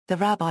The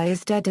Rabbi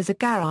Is Dead is a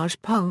garage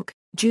punk,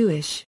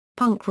 Jewish,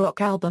 punk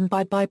rock album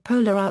by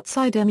bipolar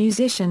outsider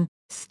musician,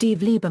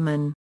 Steve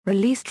Lieberman,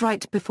 released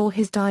right before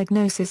his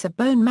diagnosis of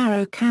bone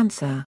marrow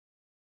cancer.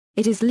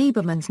 It is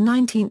Lieberman's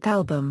 19th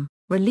album,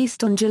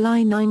 released on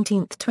July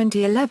 19,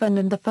 2011,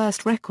 and the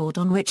first record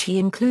on which he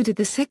included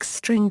the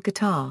six-string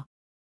guitar.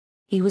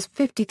 He was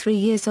 53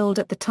 years old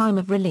at the time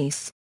of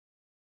release.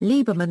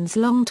 Lieberman's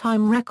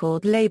longtime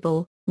record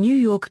label, New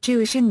York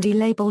Jewish indie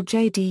label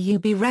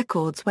JDub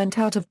Records, went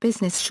out of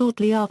business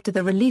shortly after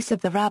the release of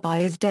The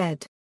Rabbi Is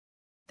Dead.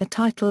 The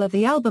title of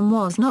the album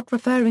was not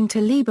referring to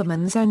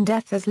Lieberman's own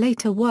death as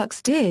later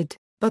works did,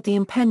 but the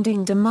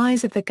impending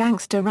demise of the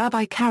Gangsta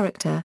Rabbi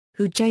character,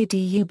 who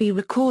JDub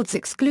Records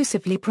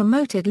exclusively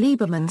promoted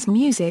Lieberman's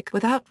music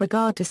without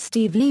regard to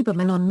Steve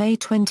Lieberman. On May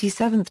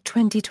 27,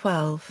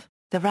 2012,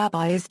 The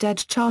Rabbi Is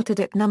Dead charted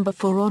at number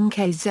 4 on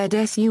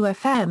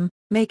KZSU-FM,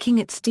 making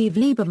it Steve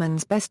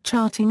Lieberman's best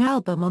charting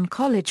album on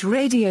college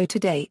radio to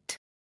date.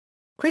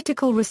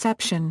 Critical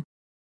reception.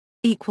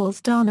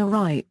 Dana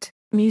Wright,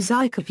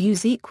 Music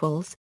Reviews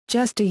equals,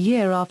 just a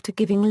year after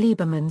giving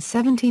Lieberman's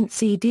 17th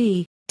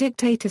CD,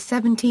 Dictator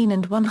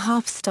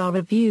 17.5-star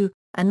review,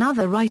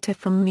 another writer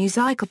from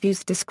Music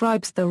Reviews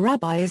describes The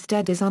Rabbi Is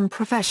Dead as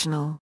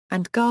unprofessional,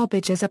 and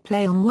garbage as a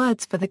play on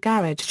words for the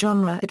garage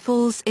genre it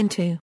falls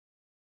into.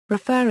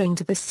 Referring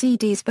to the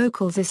CD's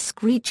vocals as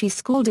screechy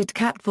scalded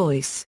cat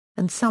voice,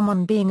 and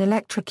someone being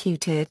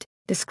electrocuted,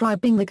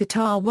 describing the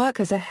guitar work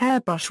as a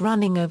hairbrush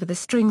running over the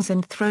strings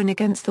and thrown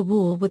against the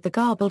wall with the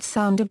garbled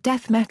sound of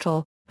death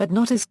metal, but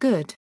not as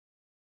good.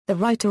 The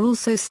writer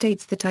also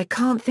states that I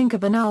can't think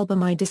of an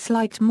album I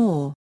disliked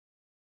more.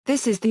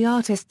 This is the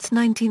artist's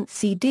 19th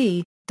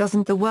CD,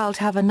 doesn't the world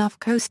have enough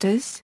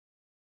coasters?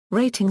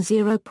 Rating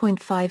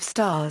 0.5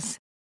 stars.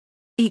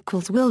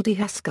 Wildy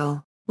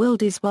Haskell,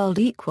 Wildy's World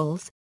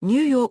equals,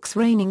 New York's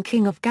reigning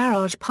king of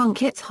garage punk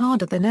hits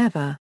harder than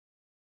ever.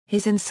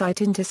 His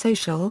insight into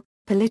social,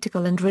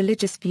 political and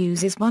religious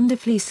views is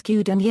wonderfully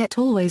skewed and yet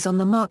always on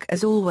the mark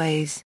as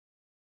always.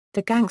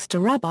 The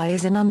Gangsta Rabbi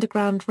is an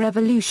underground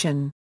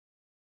revolution.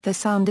 The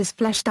sound is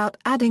fleshed out,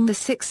 adding the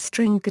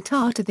six-string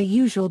guitar to the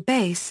usual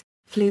bass,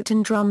 flute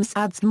and drums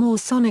adds more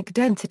sonic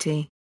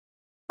density.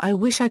 I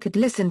wish I could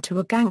listen to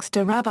a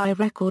Gangsta Rabbi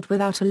record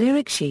without a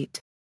lyric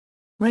sheet.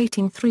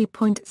 Rating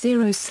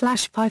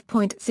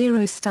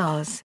 3.0/5.0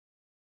 stars.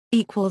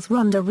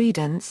 Rhonda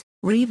Redance,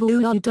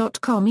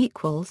 Review.com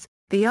equals,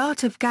 the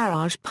art of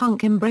garage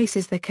punk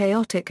embraces the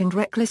chaotic and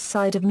reckless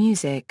side of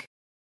music.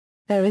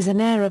 There is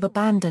an air of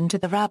abandon to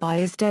The Rabbi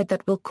Is Dead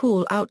that will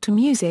call out to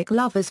music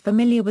lovers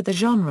familiar with the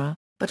genre,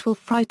 but will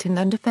frighten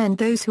and offend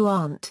those who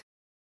aren't.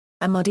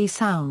 A muddy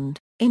sound,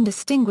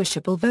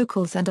 indistinguishable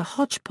vocals and a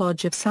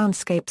hodgepodge of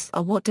soundscapes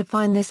are what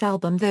define this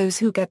album. Those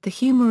who get the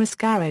humorous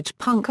garage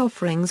punk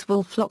offerings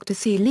will flock to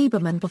see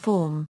Lieberman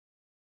perform.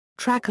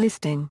 Track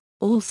listing.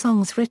 All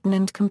songs written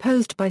and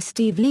composed by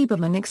Steve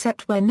Lieberman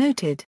except where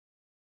noted.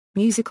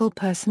 Musical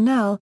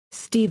personnel: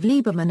 Steve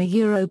Lieberman, a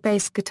Euro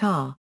bass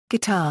guitar,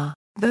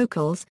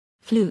 vocals,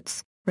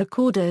 flutes,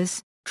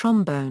 recorders,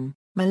 trombone,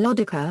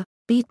 melodica,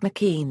 beat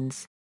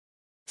machines.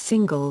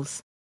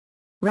 Singles.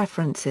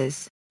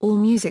 References: All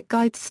Music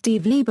Guides,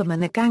 Steve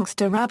Lieberman, A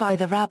Gangsta Rabbi,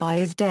 The Rabbi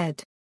Is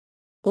Dead.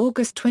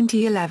 August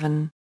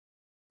 2011.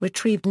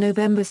 Retrieved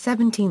November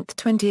 17,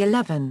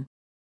 2011.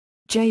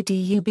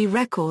 JDub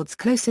Records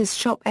closes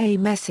shop. A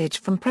message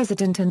from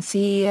President and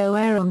CEO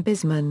Aaron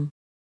Bisman.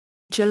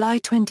 July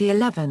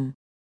 2011.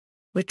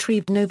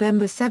 Retrieved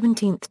November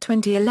 17,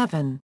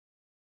 2011.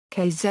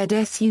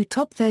 KZSU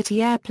Top 30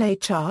 Airplay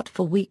Chart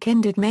for week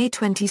ended May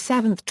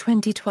 27,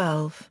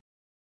 2012.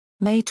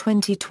 May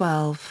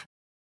 2012.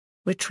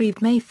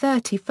 Retrieved May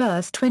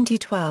 31,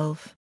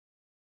 2012.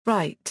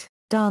 Wright,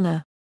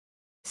 Dana.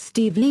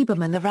 Steve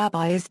Lieberman, The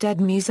Rabbi Is Dead.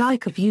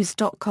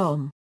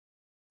 MusicReviews.com.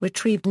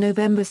 Retrieved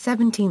November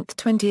 17,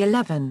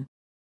 2011.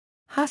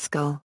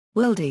 Haskell,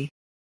 Wildy.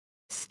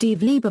 Steve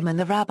Lieberman,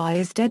 The Rabbi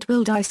Is Dead.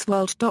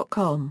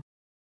 WildiceWorld.com.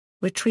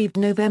 Retrieved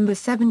November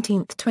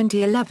 17,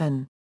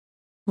 2011.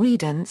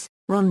 Redance,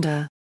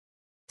 Rhonda.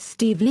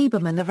 Steve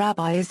Lieberman, The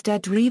Rabbi Is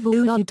Dead.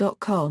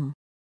 Review.com.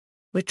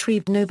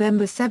 Retrieved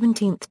November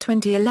 17,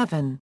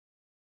 2011.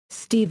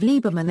 Steve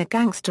Lieberman, A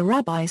Gangsta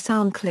Rabbi.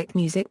 SoundClick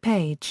music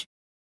page.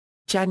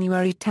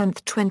 January 10,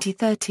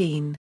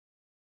 2013.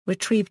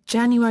 Retrieved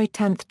January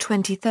 10,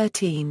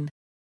 2013.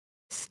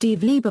 Steve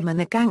Lieberman,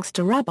 A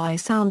Gangsta Rabbi.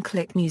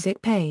 SoundClick music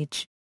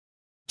page.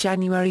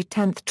 January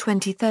 10,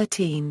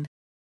 2013.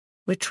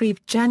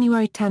 Retrieved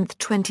January 10,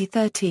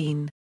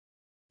 2013.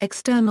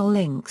 External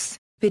links,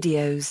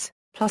 videos,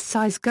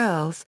 plus-size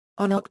girls,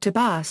 on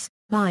Octobus,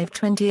 live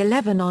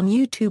 2011 on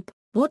YouTube,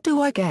 What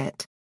Do I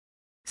Get?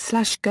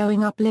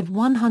 /Going Up Live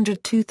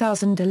 100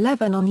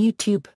 2011 on YouTube.